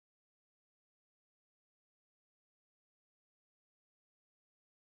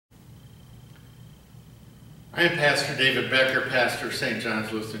I am Pastor David Becker, pastor of St.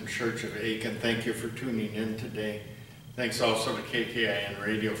 John's Lutheran Church of Aitkin. Thank you for tuning in today. Thanks also to KKIN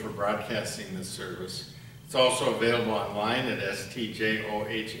Radio for broadcasting this service. It's also available online at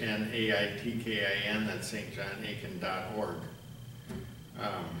stjohnAitkin, that's stjohnaikin.org.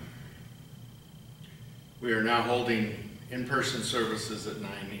 We are now holding in-person services at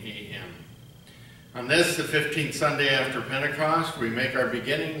 9 a.m. On this, the 15th Sunday after Pentecost, we make our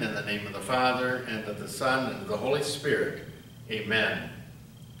beginning in the name of the Father, and of the Son, and of the Holy Spirit. Amen.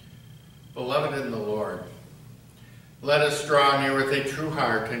 Beloved in the Lord, let us draw near with a true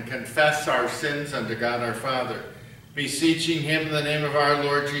heart and confess our sins unto God our Father, beseeching him in the name of our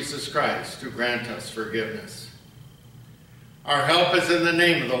Lord Jesus Christ to grant us forgiveness. Our help is in the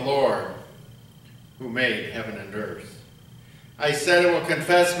name of the Lord, who made heaven and earth. I said, I will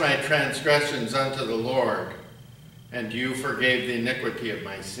confess my transgressions unto the Lord, and you forgave the iniquity of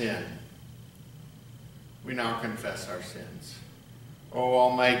my sin. We now confess our sins. O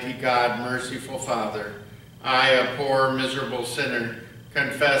Almighty God, merciful Father, I, a poor, miserable sinner,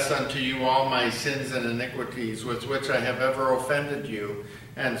 confess unto you all my sins and iniquities with which I have ever offended you,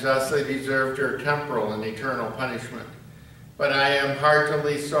 and justly deserved your temporal and eternal punishment. But I am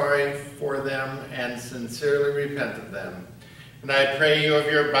heartily sorry for them and sincerely repent of them. And I pray you of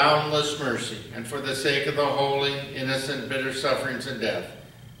your boundless mercy, and for the sake of the holy, innocent, bitter sufferings and death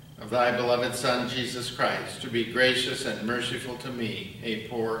of thy beloved Son, Jesus Christ, to be gracious and merciful to me, a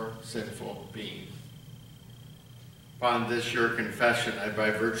poor, sinful being. Upon this your confession, I,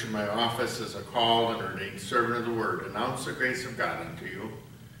 by virtue of my office as a called and ordained servant of the word, announce the grace of God unto you.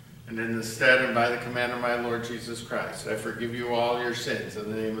 And in the stead and by the command of my Lord Jesus Christ, I forgive you all your sins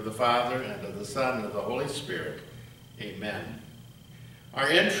in the name of the Father, and of the Son, and of the Holy Spirit. Amen. Our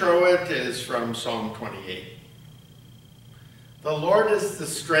intro, it is from Psalm 28. The Lord is the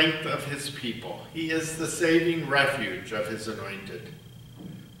strength of his people. He is the saving refuge of his anointed.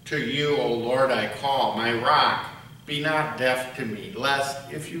 To you, O Lord, I call, my rock. Be not deaf to me,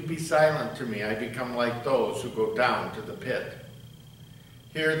 lest, if you be silent to me, I become like those who go down to the pit.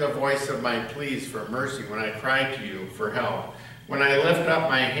 Hear the voice of my pleas for mercy when I cry to you for help, when I lift up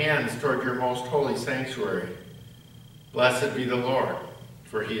my hands toward your most holy sanctuary. Blessed be the Lord,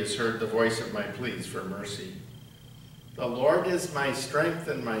 for he has heard the voice of my pleas for mercy. The Lord is my strength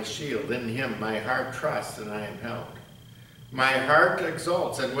and my shield. In him my heart trusts, and I am helped. My heart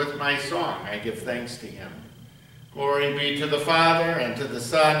exults, and with my song I give thanks to him. Glory be to the Father, and to the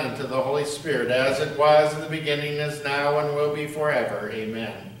Son, and to the Holy Spirit, as it was in the beginning, is now, and will be forever.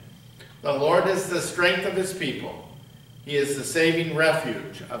 Amen. The Lord is the strength of his people. He is the saving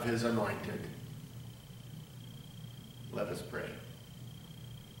refuge of his anointed. Let us pray.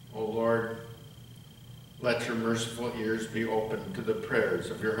 O Lord, let your merciful ears be open to the prayers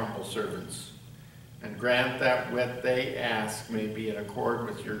of your humble servants, and grant that what they ask may be in accord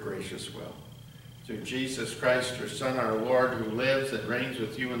with your gracious will. Through Jesus Christ, your Son, our Lord, who lives and reigns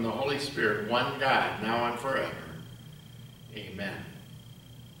with you in the Holy Spirit, one God, now and forever. Amen.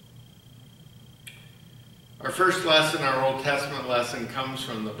 Our first lesson, our Old Testament lesson, comes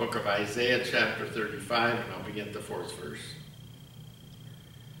from the book of Isaiah, chapter 35, and I'll begin at the 4th verse.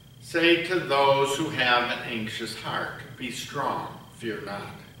 Say to those who have an anxious heart, be strong, fear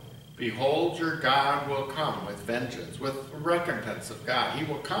not. Behold, your God will come with vengeance, with recompense of God. He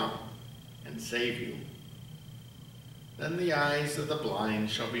will come and save you. Then the eyes of the blind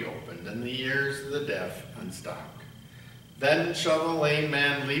shall be opened, and the ears of the deaf unstopped. Then shall the lame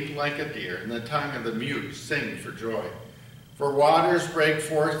man leap like a deer, and the tongue of the mute sing for joy. For waters break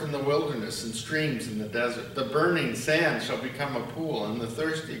forth in the wilderness, and streams in the desert. The burning sand shall become a pool, and the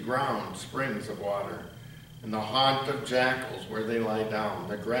thirsty ground springs of water. In the haunt of jackals where they lie down,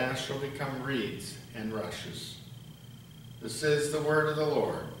 the grass shall become reeds and rushes. This is the word of the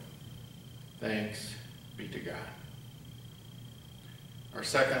Lord. Thanks be to God. Our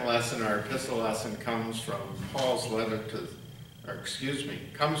second lesson, our epistle lesson, comes from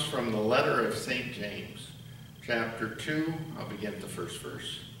comes from the letter of St. James, chapter 2. I'll begin at the 1st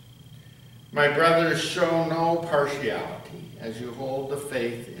verse. My brothers, show no partiality as you hold the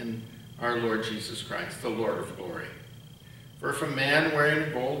faith in our Lord Jesus Christ, the Lord of glory. For if a man wearing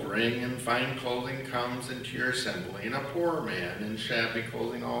a gold ring and fine clothing comes into your assembly, and a poor man in shabby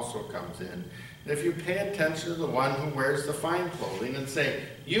clothing also comes in, and if you pay attention to the one who wears the fine clothing and say,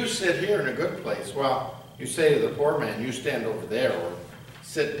 you sit here in a good place, well, you say to the poor man, you stand over there, or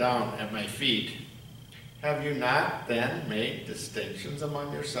sit down at my feet, have you not then made distinctions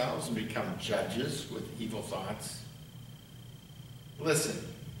among yourselves and become judges with evil thoughts? Listen,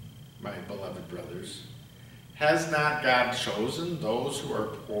 my beloved brothers. Has not God chosen those who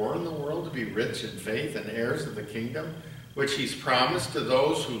are poor in the world to be rich in faith and heirs of the kingdom, which he's promised to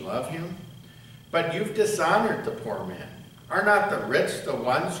those who love him? But you've dishonored the poor man. Are not the rich the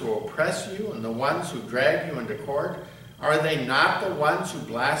ones who oppress you and the ones who drag you into court? Are they not the ones who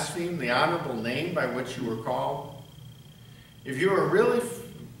blaspheme the honorable name by which you were called? If you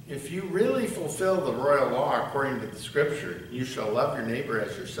really fulfill the royal law according to the scripture, you shall love your neighbor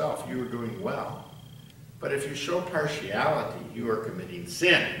as yourself, you are doing well. But if you show partiality, you are committing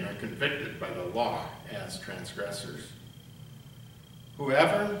sin and are convicted by the law as transgressors.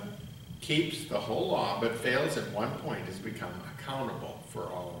 Whoever keeps the whole law but fails at one point has become accountable for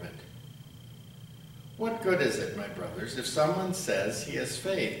all of it. What good is it, my brothers, if someone says he has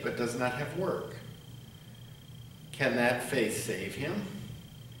faith but does not have work? Can that faith save him?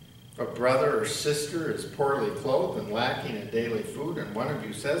 If a brother or sister is poorly clothed and lacking in daily food, and one of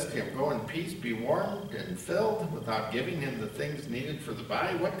you says to him, "Go in peace, be warmed and filled," without giving him the things needed for the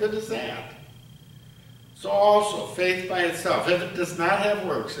body, what good is that? So also, faith by itself, if it does not have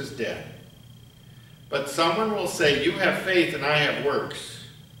works, is dead. But someone will say, "You have faith and I have works.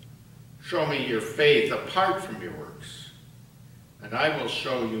 Show me your faith apart from your works, and I will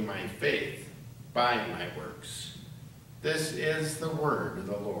show you my faith by my works." This is the word of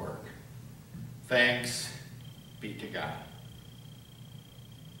the Lord. Thanks be to God.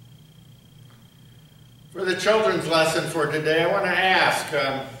 For the children's lesson for today, I want to ask,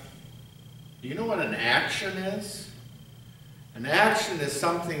 do you know what an action is? An action is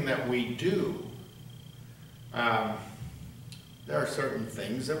something that we do. There are certain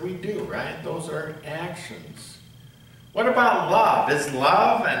things that we do, right? Those are actions. What about love? Is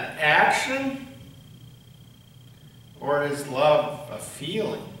love an action? Or is love a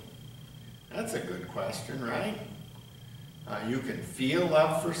feeling? That's a good question, right? You can feel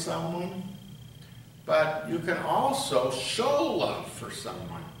love for someone, but you can also show love for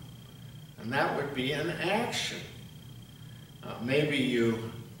someone, and that would be an action. Maybe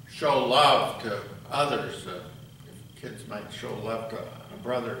you show love to others. Kids might show love to a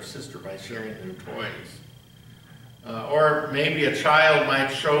brother or sister by sharing their toys. Or maybe a child might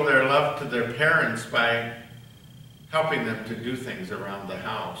show their love to their parents by helping them to do things around the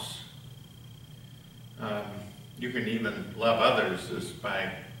house. You can even love others just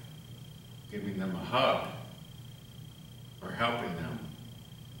by giving them a hug or helping them.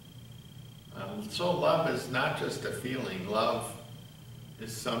 So love is not just a feeling. Love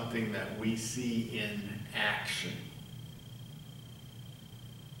is something that we see in action.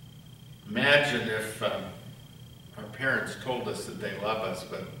 Imagine if our parents told us that they love us,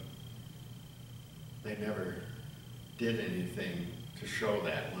 but they never did anything to show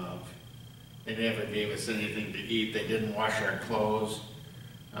that love. They never gave us anything to eat. They didn't wash our clothes.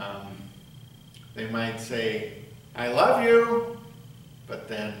 They might say, "I love you," but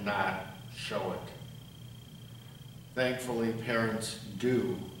then not show it. Thankfully, parents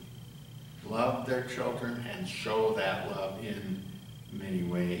do love their children and show that love in many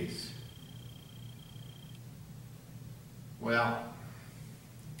ways. Well,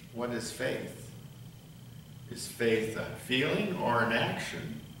 what is faith? Is faith a feeling or an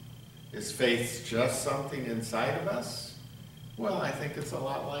action? Is faith just something inside of us? Well, I think it's a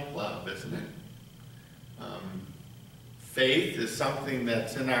lot like love, isn't it? Faith is something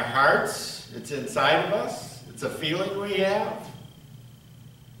that's in our hearts. It's inside of us. It's a feeling we have.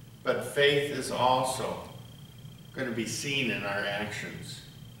 But faith is also going to be seen in our actions.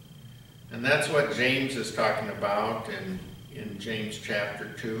 And that's what James is talking about in James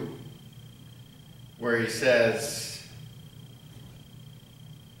chapter 2, where he says,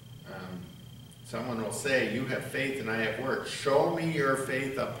 someone will say, "You have faith and I have works. Show me your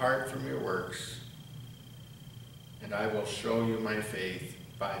faith apart from your works, and I will show you my faith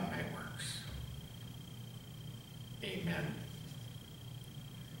by my works." Amen.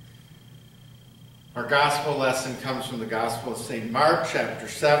 Our gospel lesson comes from the Gospel of St. Mark, chapter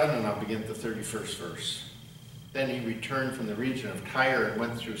 7, and I'll begin at the 31st verse. Then he returned from the region of Tyre and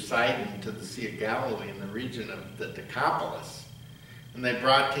went through Sidon to the Sea of Galilee in the region of the Decapolis. And they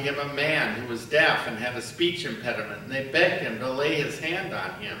brought to him a man who was deaf and had a speech impediment, and they begged him to lay his hand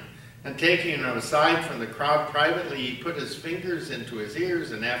on him. And taking him aside from the crowd privately, he put his fingers into his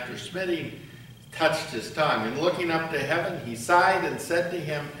ears, and after spitting, touched his tongue. And looking up to heaven, he sighed and said to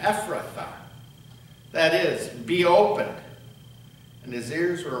him, "Ephphatha," that is, "be opened." And his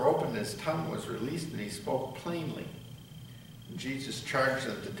ears were opened, his tongue was released, and he spoke plainly. And Jesus charged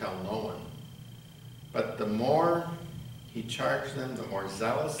them to tell no one. But the more he charged them, the more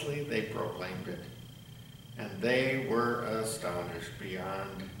zealously they proclaimed it. And they were astonished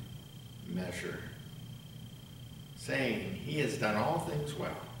beyond measure. saying, he has done all things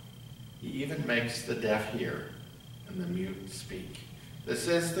well. He even makes the deaf hear and the mute speak. This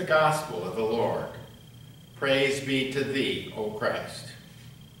is the gospel of the Lord. Praise be to thee, O Christ.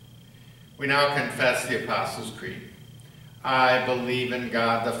 We now confess the Apostles' Creed. I believe in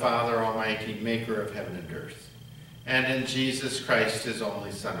God the Father Almighty, maker of heaven and earth, and in Jesus Christ, his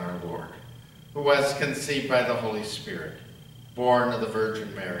only Son, our Lord, who was conceived by the Holy Spirit, born of the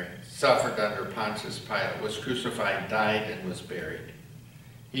Virgin Mary, suffered under Pontius Pilate, was crucified, died, and was buried.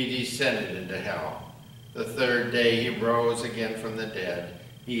 He descended into hell. The third day he rose again from the dead.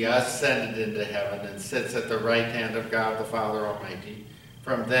 He ascended into heaven and sits at the right hand of God the Father Almighty.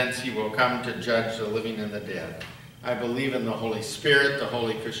 From thence he will come to judge the living and the dead. I believe in the Holy Spirit, the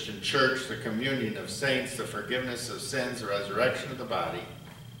holy Christian church, the communion of saints, the forgiveness of sins, the resurrection of the body,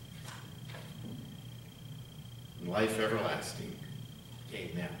 and life everlasting.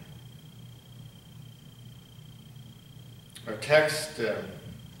 Amen. Our text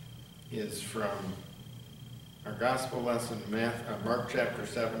is from our gospel lesson, Mark chapter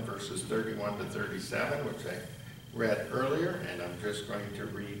 7, verses 31 to 37, which I read earlier, and I'm just going to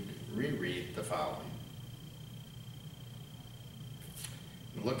reread the following.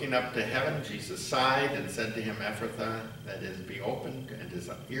 Looking up to heaven, Jesus sighed and said to him, Ephphatha, that is, be opened, and his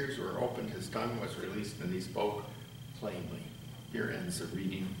ears were opened, his tongue was released, and he spoke plainly. Here ends the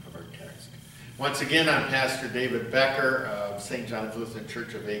reading of our text. Once again, I'm Pastor David Becker of St. John's Lutheran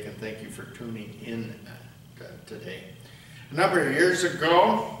Church of Aitkin. Thank you for tuning in today. A number of years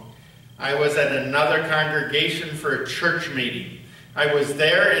ago, I was at another congregation for a church meeting. I was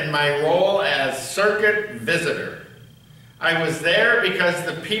there in my role as circuit visitor. I was there because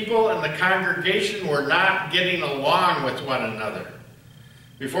the people in the congregation were not getting along with one another.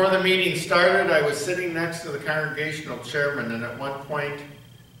 Before the meeting started, I was sitting next to the congregational chairman, and at one point,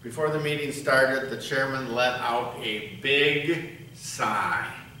 before the meeting started, the chairman let out a big sigh.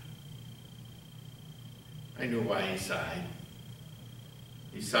 I knew why he sighed.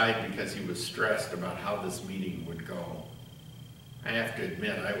 He sighed because he was stressed about how this meeting would go. I have to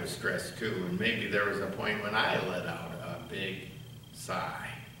admit, I was stressed too, and maybe there was a point when I let out a big sigh.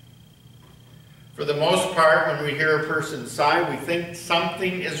 For the most part, when we hear a person sigh, we think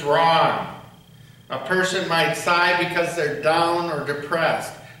something is wrong. A person might sigh because they're down or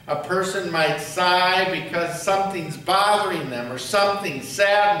depressed. A person might sigh because something's bothering them or something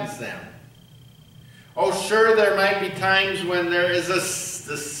saddens them. Oh, sure, there might be times when there is a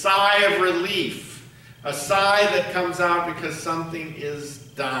sigh of relief, a sigh that comes out because something is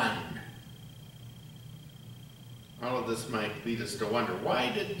done. All of this might lead us to wonder,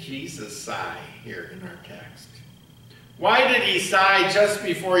 why did Jesus sigh here in our text? Why did he sigh just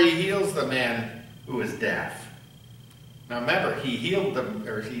before he heals the man who is deaf? Now remember,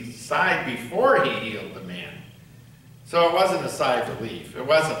 he sighed before he healed the man. So it wasn't a sigh of relief. It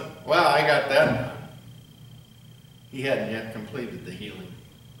wasn't, well, I got that done. He hadn't yet completed the healing.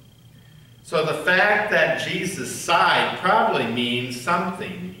 So the fact that Jesus sighed probably means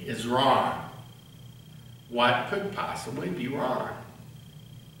something is wrong. What could possibly be wrong?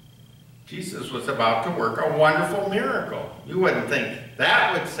 Jesus was about to work a wonderful miracle. You wouldn't think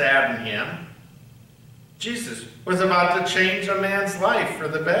that would sadden him. Jesus was about to change a man's life for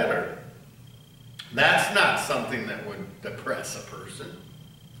the better. That's not something that would depress a person.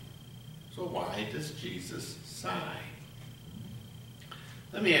 So why does Jesus sigh?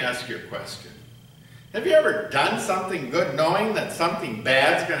 Let me ask you a question. Have you ever done something good knowing that something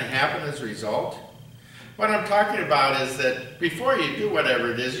bad's going to happen as a result? What I'm talking about is that before you do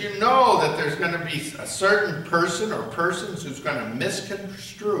whatever it is, you know that there's going to be a certain person or persons who's going to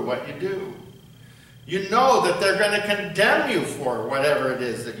misconstrue what you do. You know that they're going to condemn you for whatever it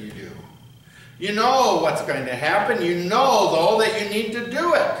is that you do. You know what's going to happen. You know, though, that you need to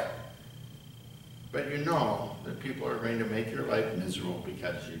do it. But you know that people are going to make your life miserable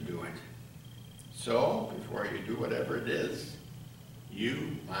because you do it. So, before you do whatever it is,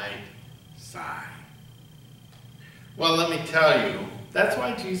 you might sigh. Well, let me tell you, that's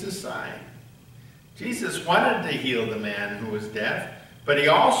why Jesus sighed. Jesus wanted to heal the man who was deaf, but he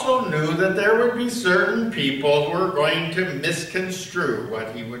also knew that there would be certain people who were going to misconstrue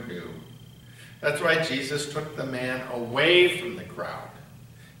what he would do. That's why Jesus took the man away from the crowd.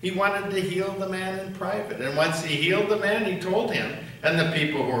 He wanted to heal the man in private. And once he healed the man, he told him, and the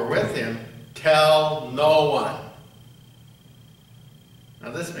people who were with him, tell no one. Now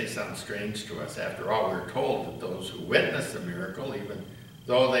this may sound strange to us. After all, we're told that those who witnessed the miracle, even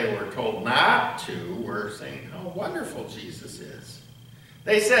though they were told not to, were saying how wonderful Jesus is.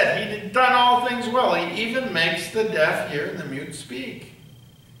 They said he had done all things well. He even makes the deaf hear and the mute speak.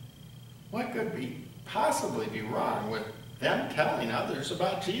 What could be possibly be wrong with them telling others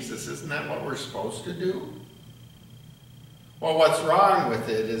about Jesus? Isn't that what we're supposed to do? Well, what's wrong with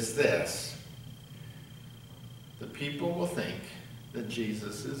it is this. The people will think that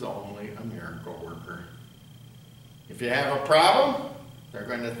Jesus is only a miracle worker. If you have a problem, they're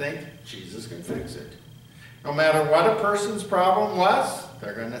going to think Jesus can fix it. No matter what a person's problem was,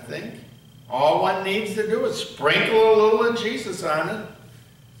 they're going to think all one needs to do is sprinkle a little of Jesus on it,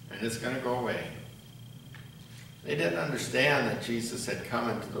 and it's going to go away. They didn't understand that Jesus had come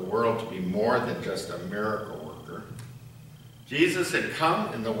into the world to be more than just a miracle worker. Jesus had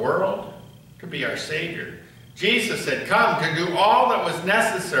come in the world to be our Savior. Jesus had come to do all that was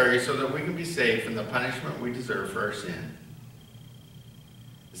necessary so that we can be saved from the punishment we deserve for our sin.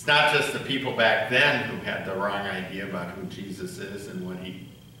 It's not just the people back then who had the wrong idea about who Jesus is and what he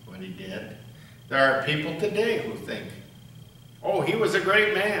did. There are people today who think, oh, he was a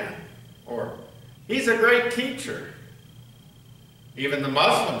great man, or he's a great teacher. Even the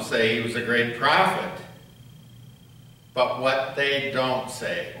Muslims say he was a great prophet. But what they don't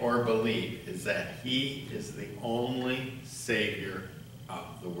say or believe is that he is the only Savior of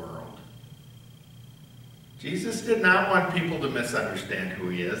the world. Jesus did not want people to misunderstand who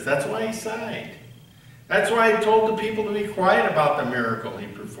he is. That's why he sighed. That's why he told the people to be quiet about the miracle he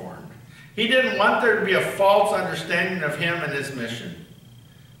performed. He didn't want there to be a false understanding of him and his mission.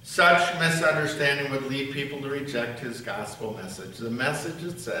 Such misunderstanding would lead people to reject his gospel message, the message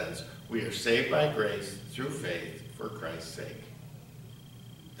that says we are saved by grace through faith for Christ's sake.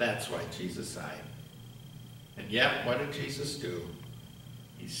 That's why Jesus sighed. And yet, what did Jesus do?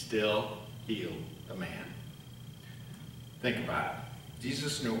 He still healed the man. Think about it.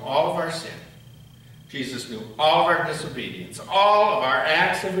 Jesus knew all of our sin. Jesus knew all of our disobedience, all of our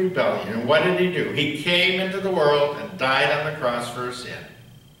acts of rebellion. And what did he do? He came into the world and died on the cross for our sin.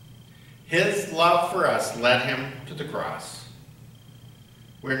 His love for us led him to the cross.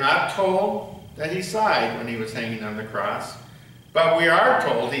 We're not told that he sighed when he was hanging on the cross, but we are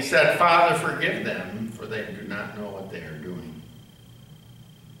told he said, Father, forgive them, for they do not know what they are doing.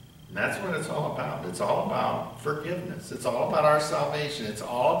 And that's what it's all about. It's all about forgiveness. It's all about our salvation. It's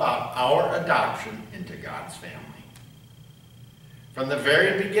all about our adoption into God's family. From the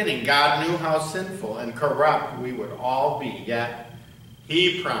very beginning, God knew how sinful and corrupt we would all be, yet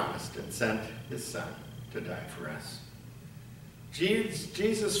he promised and sent his Son to die for us.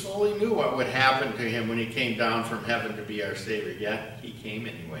 Jesus fully knew what would happen to him when he came down from heaven to be our Savior, yet he came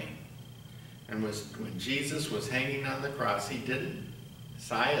anyway. And when Jesus was hanging on the cross, he didn't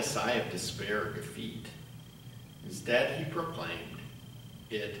sigh a sigh of despair or defeat. Instead, he proclaimed,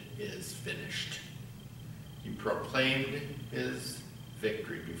 it is finished. He proclaimed his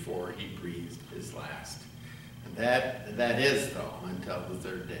victory before he breathed his last. And that is, though, until the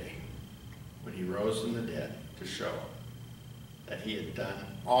third day, when he rose from the dead to show that he had done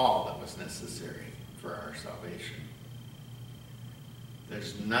all that was necessary for our salvation.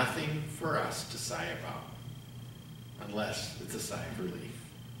 There's nothing for us to sigh about unless it's a sigh of relief.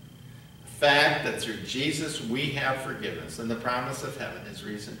 The fact that through Jesus we have forgiveness and the promise of heaven is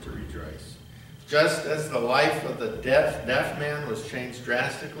reason to rejoice. Just as the life of the deaf man was changed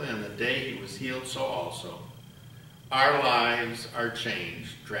drastically on the day he was healed, so also our lives are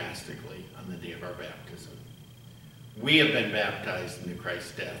changed drastically on the day of our baptism. We have been baptized into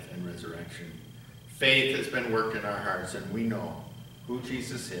Christ's death and resurrection. Faith has been worked in our hearts, and we know who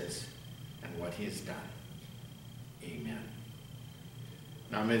Jesus is and what he has done. Amen.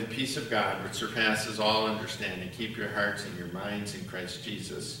 Now may the peace of God, which surpasses all understanding, keep your hearts and your minds in Christ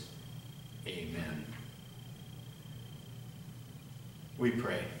Jesus. Amen. We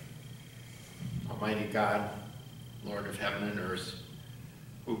pray. Almighty God, Lord of heaven and earth,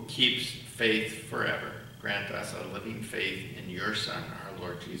 who keeps faith forever, grant us a living faith in your Son, our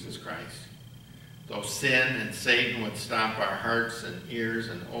Lord Jesus Christ. Though sin and Satan would stop our hearts and ears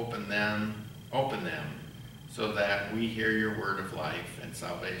and open them so that we hear your word of life and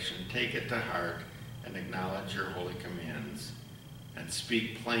salvation, take it to heart and acknowledge your holy commands and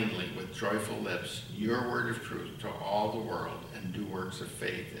speak plainly with joyful lips your word of truth to all the world and do works of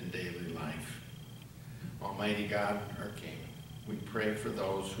faith in daily life. Almighty God, our King, we pray for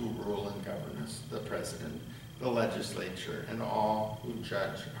those who rule and govern us, the President, the legislature, and all who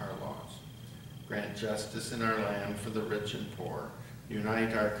judge our laws. Grant justice in our land for the rich and poor.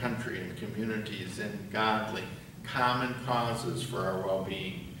 Unite our country and communities in godly, common causes for our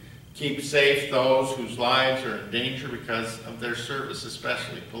well-being. Keep safe those whose lives are in danger because of their service,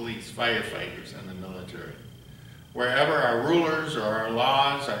 especially police, firefighters, and the military. Wherever our rulers or our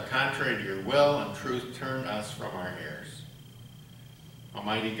laws are contrary to your will and truth, turn us from our errors.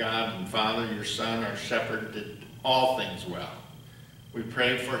 Almighty God and Father, your Son, our shepherd, did all things well. We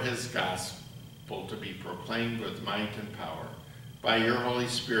pray for his gospel to be proclaimed with might and power. By your Holy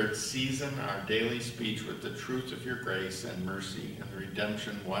Spirit, season our daily speech with the truth of your grace and mercy and the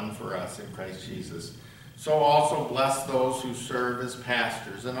redemption won for us in Christ Jesus. So also bless those who serve as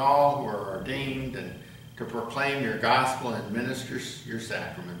pastors and all who are ordained and to proclaim your gospel and minister your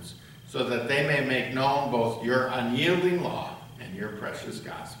sacraments, so that they may make known both your unyielding law and your precious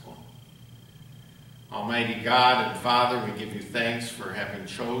gospel. Almighty God and Father, we give you thanks for having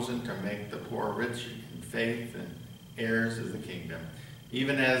chosen to make the poor rich in faith and heirs of the kingdom,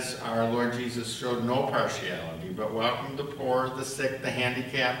 even as our Lord Jesus showed no partiality, but welcomed the poor, the sick, the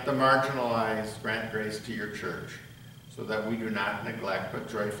handicapped, the marginalized. Grant grace to your church, so that we do not neglect but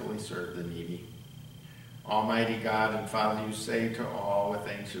joyfully serve the needy. Almighty God and Father, you say to all with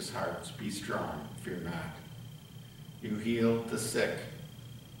anxious hearts, be strong, fear not. You healed the sick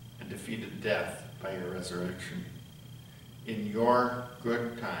and defeated death by your resurrection. In your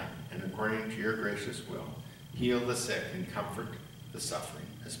good time and according to your gracious will, heal the sick and comfort the suffering,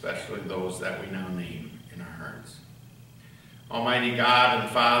 especially those that we now name in our hearts. Almighty God and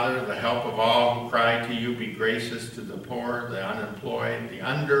Father, the help of all who cry to you, be gracious to the poor, the unemployed, the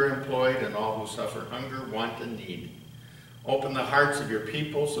underemployed, and all who suffer hunger, want, and need. Open the hearts of your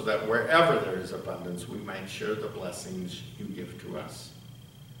people so that wherever there is abundance, we might share the blessings you give to us.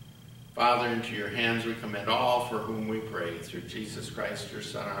 Father, into your hands we commit all for whom we pray, through Jesus Christ, your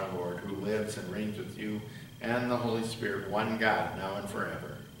Son, our Lord, who lives and reigns with you and the Holy Spirit, one God, now and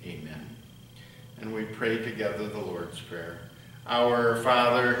forever. Amen. And we pray together the Lord's Prayer. Our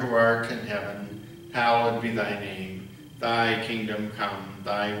Father, who art in heaven, hallowed be thy name. Thy kingdom come,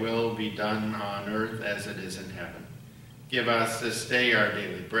 thy will be done on earth as it is in heaven. Give us this day our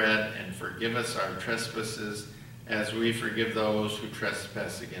daily bread, and forgive us our trespasses, as we forgive those who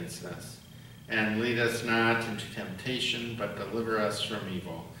trespass against us. And lead us not into temptation, but deliver us from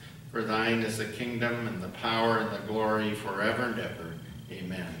evil. For thine is the kingdom, and the power, and the glory, forever and ever.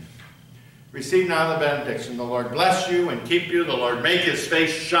 Amen. Receive now the benediction. The Lord bless you and keep you. The Lord make his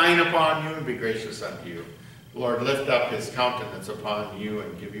face shine upon you and be gracious unto you. The Lord lift up his countenance upon you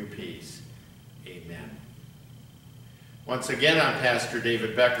and give you peace. Amen. Once again, I'm Pastor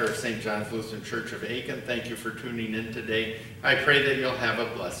David Becker of St. John's Lutheran Church of Aitkin. Thank you for tuning in today. I pray that you'll have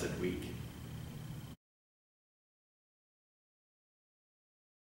a blessed week.